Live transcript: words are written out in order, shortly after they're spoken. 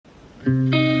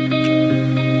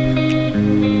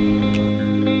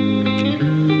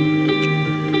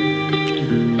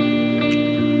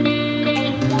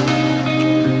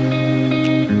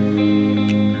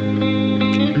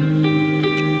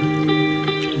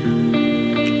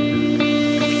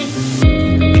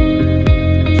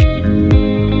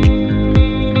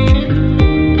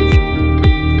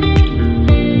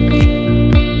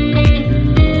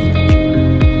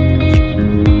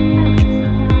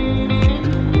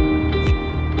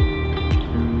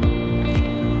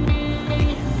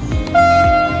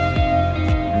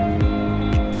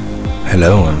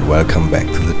Hello and welcome back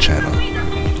to the channel.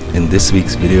 In this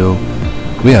week's video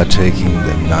we are taking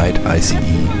the night ICE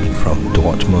from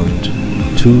Dortmund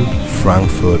to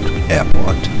Frankfurt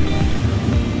Airport.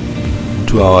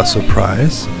 To our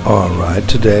surprise, our ride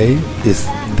today is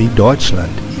the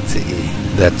Deutschland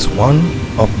ICE. That's one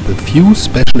of the few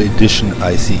special edition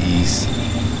ICEs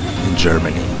in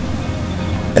Germany.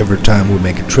 Every time we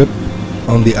make a trip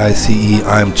on the ICE,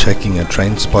 I'm checking a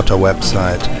train spotter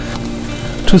website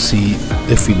to see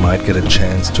if we might get a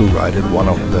chance to ride in one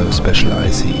of the special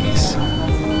ICEs.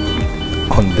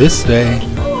 On this day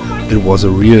it was a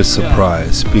real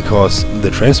surprise because the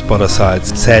train spotter site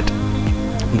said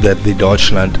that the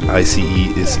Deutschland ICE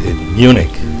is in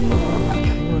Munich.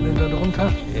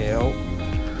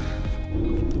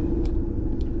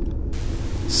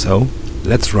 So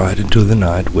let's ride into the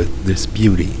night with this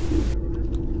beauty.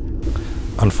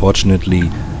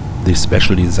 Unfortunately, the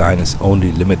special design is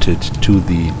only limited to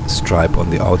the stripe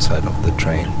on the outside of the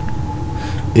train.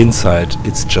 Inside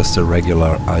it's just a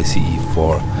regular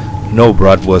ICE4, no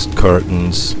bratwurst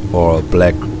curtains or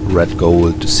black, red,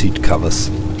 gold seat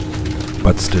covers.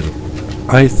 But still,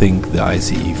 I think the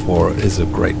ICE4 is a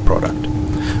great product.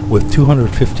 With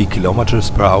 250 kilometers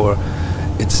per hour,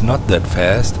 it's not that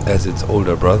fast as its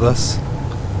older brothers.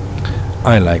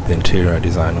 I like the interior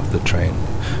design of the train.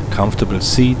 Comfortable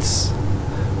seats,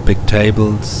 big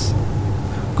tables,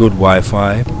 good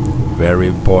Wi-Fi, very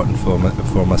important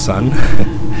for my son.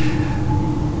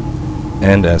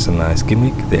 And as a nice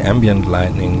gimmick, the ambient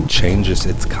lighting changes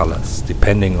its colors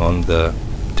depending on the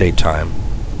daytime.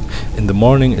 In the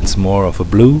morning it's more of a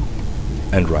blue,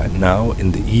 and right now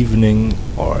in the evening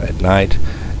or at night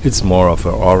it's more of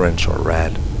an orange or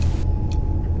red.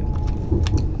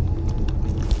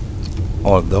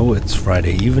 Although it's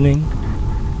Friday evening,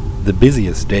 the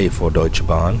busiest day for Deutsche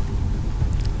Bahn,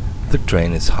 the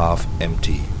train is half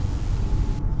empty.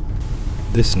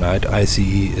 This night ICE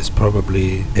is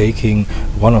probably taking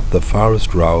one of the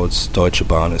farthest routes Deutsche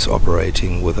Bahn is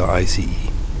operating with the ICE.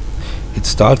 It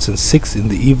starts at 6 in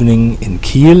the evening in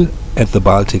Kiel at the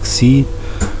Baltic Sea,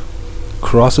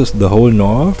 crosses the whole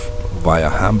north via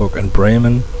Hamburg and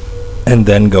Bremen, and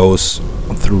then goes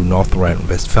through North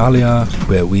Rhine-Westphalia,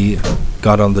 where we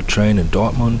got on the train in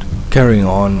Dortmund, carrying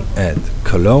on at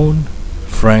Cologne,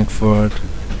 Frankfurt,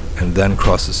 and then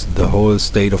crosses the whole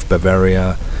state of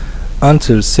Bavaria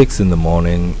until 6 in the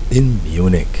morning in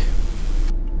Munich.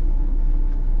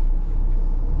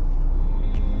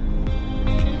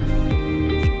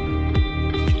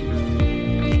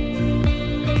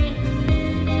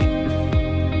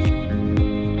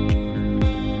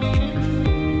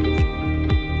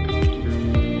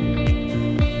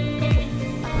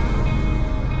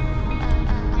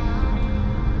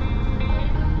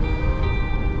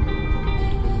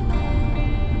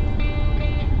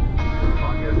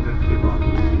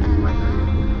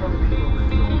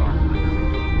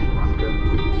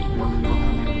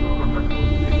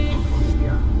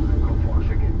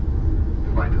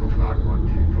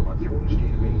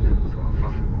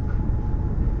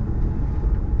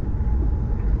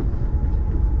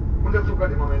 Unser Zug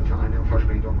hat im Moment eine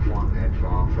Verspätung von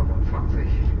etwa 25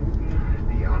 Minuten.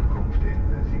 Die Ankunft in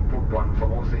Siegburg-Bonn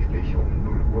voraussichtlich um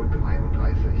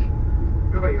 0:33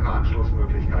 Uhr. Über Ihre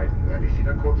Anschlussmöglichkeiten werde ich Sie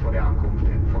dann kurz vor der Ankunft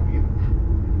informieren.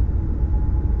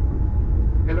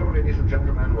 Hello ladies and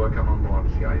gentlemen, welcome on board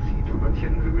the ICE to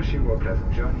München. We wish you a pleasant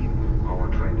journey.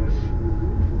 Our train is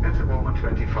at the moment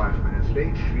 25 minutes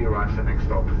late. We arrive the next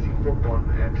stop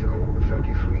Siegburg-Bonn at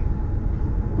 0:33.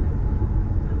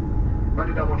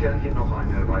 Meine Damen und Herren, hier noch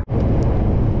eine weitere.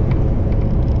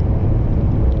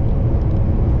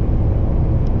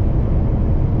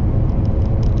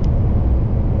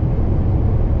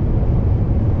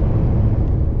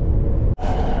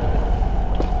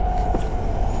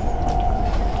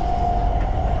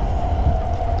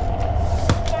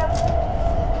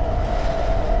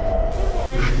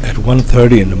 At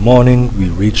 1:30 in the morning we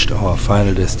reached our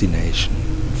final destination,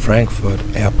 Frankfurt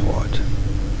Airport.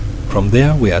 From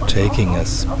there we are taking a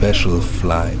special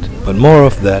flight, but more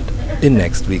of that in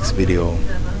next week's video.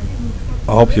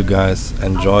 I hope you guys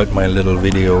enjoyed my little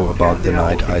video about the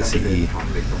night ICE.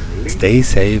 Stay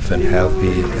safe and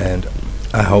healthy, and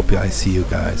I hope I see you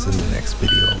guys in the next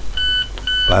video.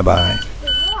 Bye bye.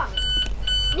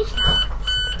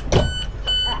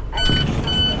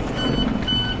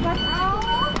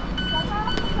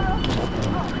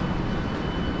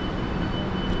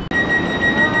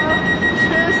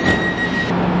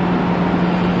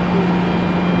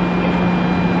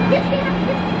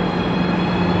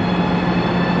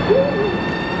 Jetzt.